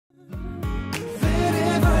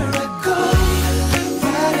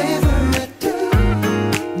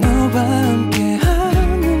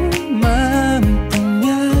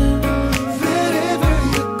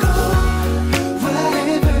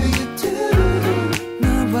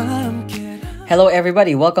Hello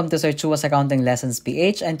everybody, welcome to Sir Chua's Accounting Lessons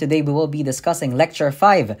PH, and today we will be discussing Lecture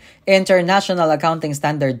 5, International Accounting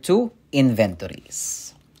Standard 2,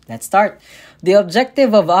 Inventories. Let's start. The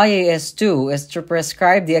objective of IAS 2 is to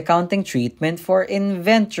prescribe the accounting treatment for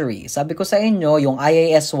inventory. Sabi ko sa inyo, yung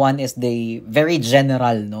IAS 1 is the very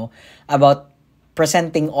general, no, about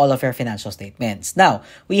presenting all of your financial statements. Now,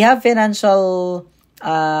 we have financial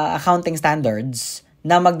accounting standards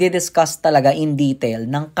na magdi-discuss talaga in detail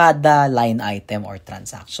ng kada line item or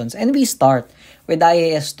transactions. And we start with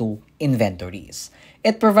IAS 2, Inventories.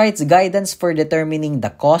 It provides guidance for determining the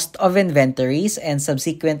cost of inventories and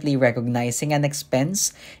subsequently recognizing an expense,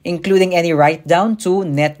 including any write-down to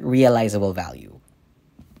net realizable value.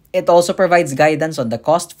 It also provides guidance on the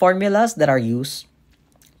cost formulas that are used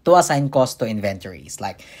to assign cost to inventories,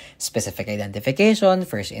 like specific identification,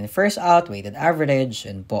 first in, first out, weighted average,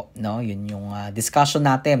 yun po, no? Yun yung discussion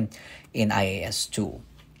natin in IAS 2.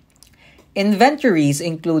 Inventories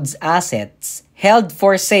includes assets held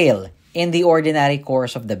for sale in the ordinary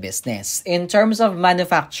course of the business. In terms of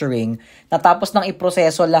manufacturing, natapos nang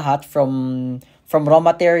iproseso lahat from raw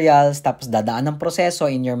materials, tapos dadaan ng proseso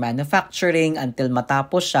in your manufacturing until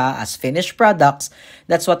matapos siya as finished products.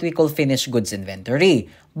 That's what we call finished goods inventory.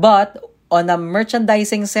 But on a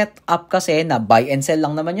merchandising setup kasi na buy and sell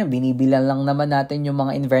lang naman yun, binibilan lang naman natin yung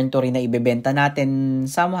mga inventory na ibebenta natin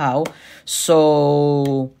somehow.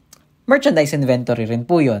 So, merchandise inventory rin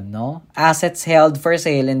po yun, no? Assets held for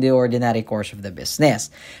sale in the ordinary course of the business.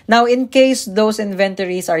 Now, in case those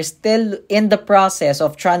inventories are still in the process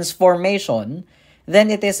of transformation, then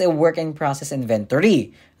it is a work-in-process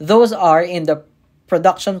inventory. Those are in the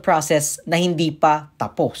production process na hindi pa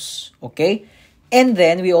tapos. Okay? And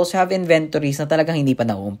then, we also have inventories na talagang hindi pa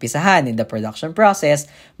nauumpisahan in the production process,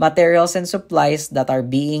 materials and supplies that are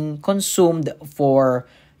being consumed for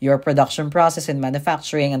your production process in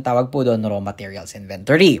manufacturing, ang tawag po doon raw materials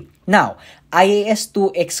inventory. Now, IAS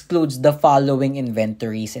 2 excludes the following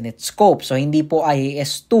inventories in its scope. So, hindi po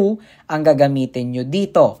IAS 2 ang gagamitin nyo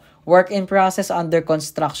dito. Work in process under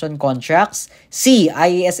construction contracts. C,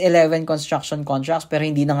 IAS 11 construction contracts, pero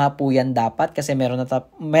hindi na nga po yan dapat kasi meron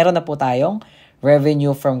na po tayong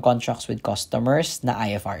revenue from contracts with customers na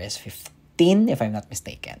IFRS 15, if I'm not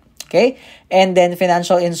mistaken. Okay? And then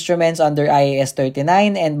financial instruments under IAS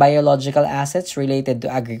 39 and biological assets related to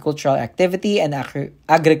agricultural activity and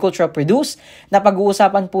agricultural produce na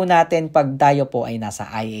pag-uusapan po natin pag tayo po ay nasa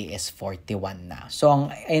IAS 41 na. So,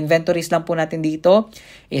 ang inventories lang po natin dito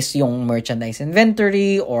is yung merchandise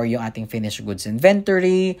inventory or yung ating finished goods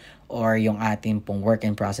inventory or yung ating pong work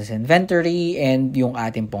in process inventory and yung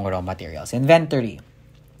ating pong raw materials inventory.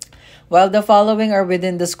 While the following are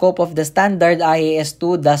within the scope of the standard, IAS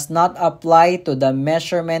 2 does not apply to the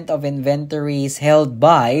measurement of inventories held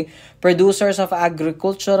by producers of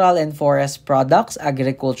agricultural and forest products,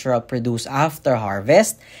 agricultural produce after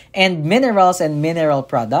harvest, and minerals and mineral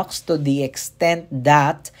products to the extent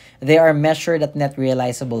that they are measured at net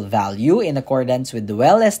realizable value in accordance with the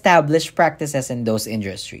well-established practices in those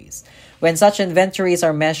industries. When such inventories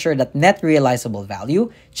are measured at net realizable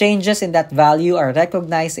value, changes in that value are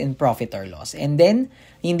recognized in profit or loss. And then,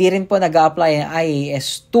 hindi rin po nag-a-apply ang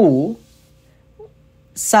IAS 2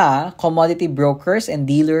 sa commodity brokers and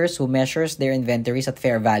dealers who measures their inventories at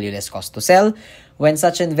fair value less cost to sell. When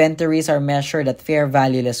such inventories are measured at fair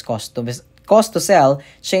value less cost to sell,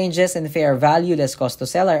 changes in fair value less cost to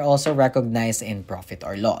sell are also recognized in profit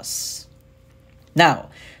or loss.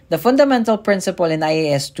 Now, the fundamental principle in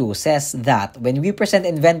IAS 2 says that when we present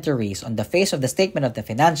inventories on the face of the statement of the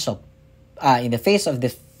financial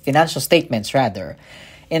statements,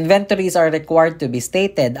 inventories are required to be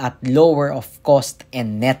stated at lower of cost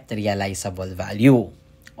and net realizable value,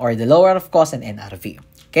 or the lower of cost and NRV.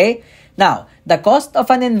 Okay? Now, the cost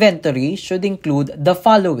of an inventory should include the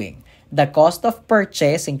following: the cost of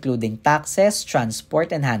purchase, including taxes,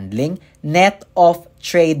 transport, and handling, net of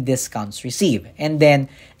trade discounts received. And then,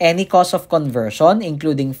 any cost of conversion,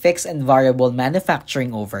 including fixed and variable manufacturing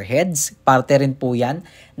overheads. Parte rin po yan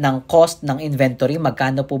ng cost ng inventory.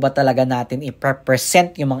 Magkano po ba talaga natin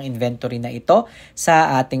i-present yung mga inventory na ito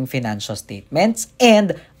sa ating financial statements.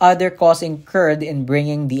 And other costs incurred in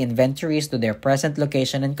bringing the inventories to their present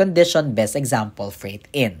location and condition. Best example, freight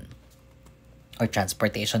in or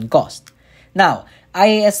transportation cost. Now,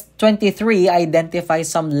 IAS 23 identifies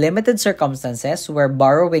some limited circumstances where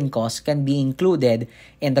borrowing costs can be included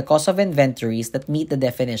in the cost of inventories that meet the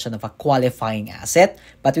definition of a qualifying asset,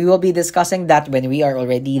 but we will be discussing that when we are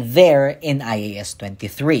already there in IAS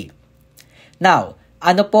 23. Now,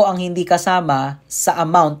 ano po ang hindi kasama sa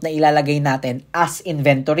amount na ilalagay natin as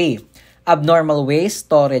inventory? abnormal waste,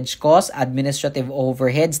 storage costs, administrative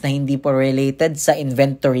overheads na hindi po related sa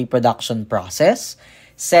inventory production process,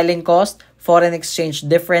 selling cost, foreign exchange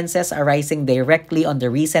differences arising directly on the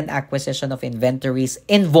recent acquisition of inventories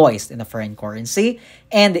invoiced in a foreign currency,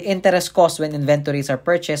 and interest costs when inventories are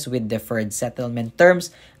purchased with deferred settlement terms.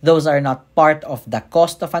 Those are not part of the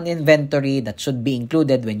cost of an inventory that should be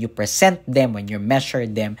included when you present them, when you measure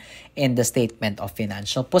them in the statement of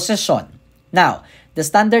financial position. Now, the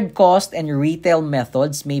standard cost and retail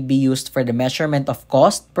methods may be used for the measurement of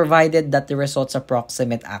cost provided that the results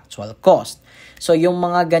approximate actual cost. So, yung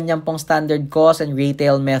mga ganyan pong standard cost and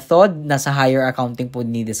retail method, nasa higher accounting po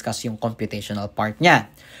ni-discuss yung computational part niya.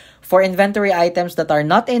 For inventory items that are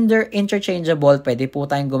not interchangeable, pwede po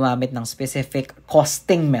tayong gumamit ng specific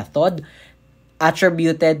costing method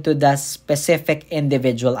attributed to the specific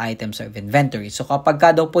individual items of inventory. So, kapag ka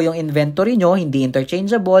daw po yung inventory nyo, hindi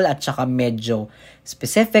interchangeable at saka medyo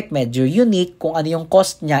specific, medyo unique, kung ano yung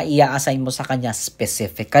cost niya, i-assign mo sa kanya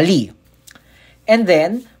specifically. And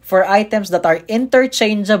then, for items that are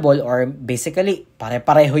interchangeable or basically,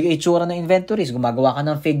 pare-pareho yung itsura ng inventories. Gumagawa ka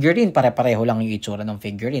ng figurine, pare-pareho lang yung itsura ng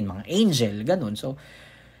figurine. Mga angel, ganun. So,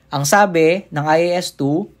 ang sabi ng IAS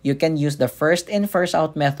 2, you can use the first in, first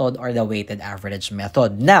out method or the weighted average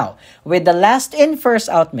method. Now, with the last in,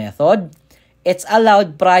 first out method, it's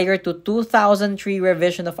allowed prior to 2003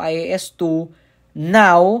 revision of IAS 2.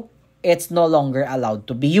 Now, it's no longer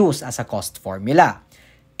allowed to be used as a cost formula.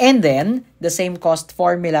 And then, the same cost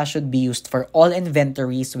formula should be used for all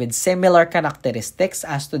inventories with similar characteristics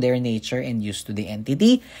as to their nature and use to the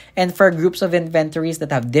entity. And for groups of inventories that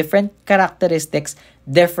have different characteristics,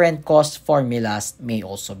 different cost formulas may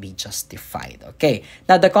also be justified. Okay,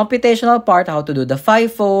 now the computational part, how to do the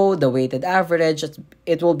FIFO, the weighted average,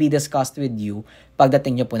 it will be discussed with you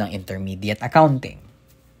pagdating nyo po ng intermediate accounting.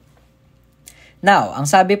 Now, ang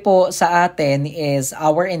sabi po sa atin is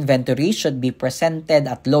our inventory should be presented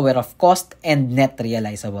at lower of cost and net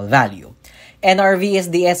realizable value. NRV is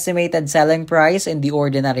the estimated selling price in the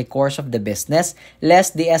ordinary course of the business, less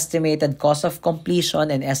the estimated cost of completion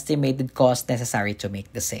and estimated cost necessary to make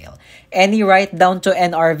the sale. Any write-down to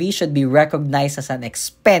NRV should be recognized as an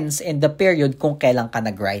expense in the period kung kailan ka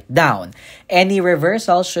nag-write down. Any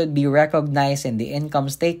reversal should be recognized in the income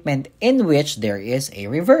statement in which there is a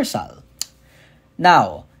reversal.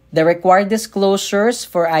 Now, the required disclosures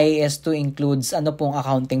for IAS 2 includes ano pong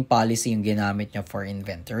accounting policy yung ginamit nyo for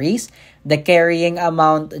inventories. The carrying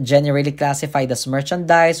amount generally classified as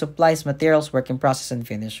merchandise, supplies, materials, work in process, and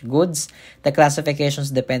finished goods. The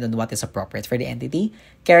classifications depend on what is appropriate for the entity.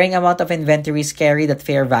 Carrying amount of inventories carried at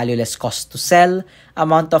fair value less cost to sell.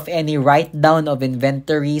 Amount of any write-down of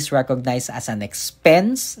inventories recognized as an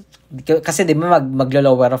expense. Kasi di ba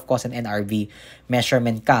maglo-lower of cost and NRV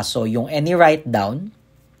measurement ka. So, yung any write-down,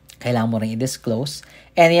 kailangan mo rin i-disclose.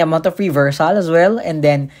 Any amount of reversal as well. And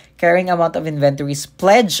then, carrying amount of inventories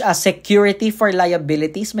pledge as security for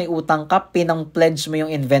liabilities. May utang ka, pinang-pledge mo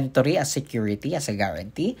yung inventory as security, as a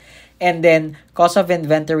guarantee. And then, cost of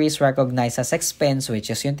inventories recognized as expense, which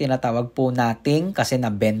is yung tinatawag po nating kasi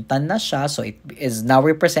nabenta na siya. So, it is now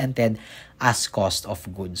represented as cost of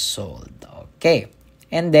goods sold. Okay.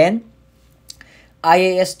 And then,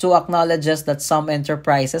 IAS 2 acknowledges that some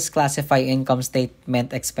enterprises classify income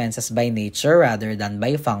statement expenses by nature rather than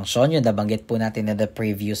by function. Yung nabanggit po natin in the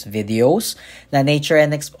previous videos na nature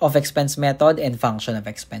of expense method and function of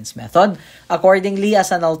expense method. Accordingly,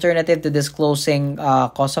 as an alternative to disclosing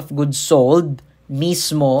cost of goods sold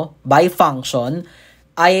mismo by function,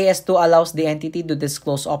 IAS 2 allows the entity to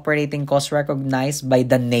disclose operating costs recognized by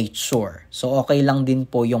the nature. So, okay lang din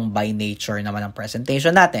po yung by nature naman ang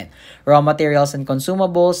presentation natin. Raw materials and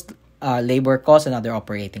consumables, labor costs and other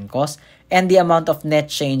operating costs, and the amount of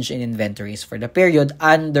net change in inventories for the period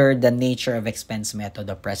under the nature of expense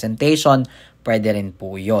method of presentation. Pwede rin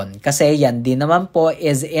po yun. Kasi yan din naman po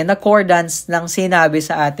is in accordance ng sinabi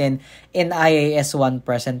sa atin in IAS 1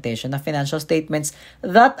 presentation of financial statements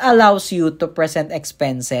that allows you to present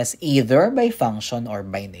expenses either by function or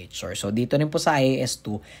by nature. So, dito rin po sa IAS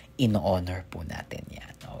 2, ino-honor po natin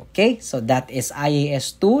yan. Okay? So, that is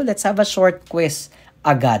IAS 2. Let's have a short quiz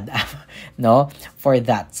agad no for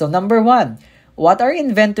that. So number 1, what are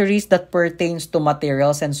inventories that pertains to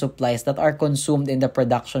materials and supplies that are consumed in the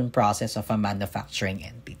production process of a manufacturing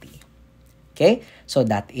entity? Okay? So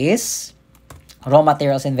that is raw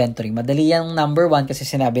materials inventory. Madali yung number 1 kasi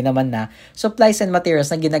sinabi naman na supplies and materials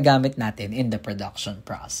na ginagamit natin in the production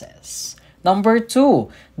process. Number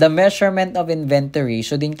 2, the measurement of inventory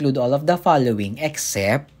should include all of the following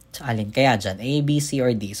except alin kaya dyan? A, B, C,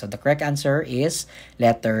 or D? So, the correct answer is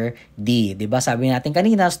letter D. Diba? Sabi natin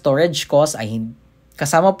kanina, storage cost ay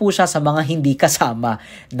kasama po siya sa mga hindi kasama,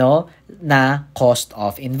 no, na cost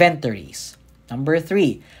of inventories. Number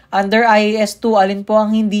 3, under IAS 2, alin po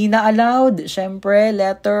ang hindi na allowed? Siyempre,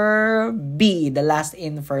 letter B, the last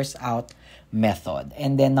in, first out method.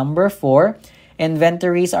 And then number 4,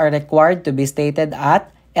 inventories are required to be stated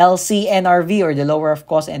at LCNRV, or the lower of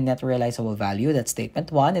cost and net realizable value. That's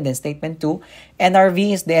statement 1. And then statement 2,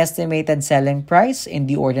 NRV is the estimated selling price in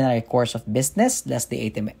the ordinary course of business, less the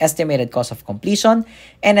estimated cost of completion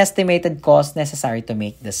and estimated cost necessary to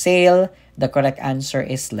make the sale. The correct answer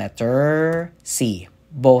is letter C.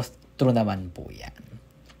 Both true naman po yan.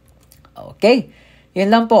 Okay, yun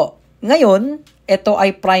lang po. Ngayon, ito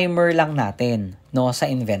ay primer lang natin, no, sa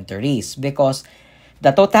inventories, because the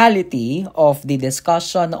totality of the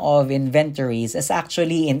discussion of inventories is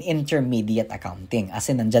actually in intermediate accounting. As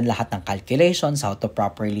in, nandyan lahat ng calculations, how to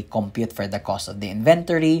properly compute for the cost of the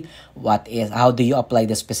inventory, how do you apply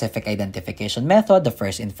the specific identification method, the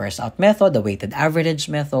first in, first out method, the weighted average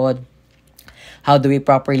method, how do we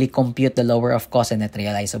properly compute the lower of cost and net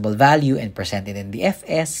realizable value and present it in the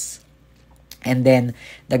FS, and then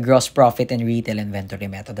the gross profit and retail inventory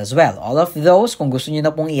method as well. All of those, kung gusto nyo na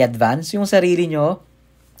pong i-advance yung sarili nyo,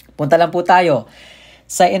 punta lang po tayo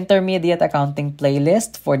sa Intermediate Accounting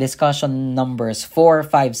playlist for discussion numbers 4,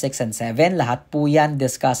 5, 6, and 7. Lahat po yan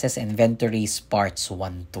discusses inventories parts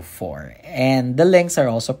 1 to 4. And the links are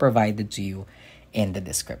also provided to you in the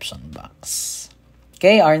description box.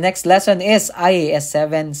 Okay, our next lesson is IAS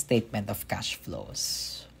 7 Statement of Cash Flows.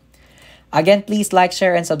 Again, please like,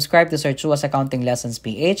 share, and subscribe to Sir Chua's Accounting Lessons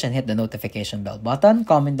PH and hit the notification bell button.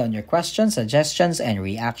 Comment down your questions, suggestions, and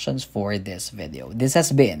reactions for this video. This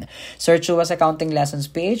has been Sir Chua's Accounting Lessons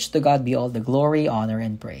PH. To God be all the glory, honor,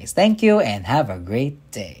 and praise. Thank you, and have a great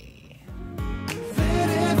day.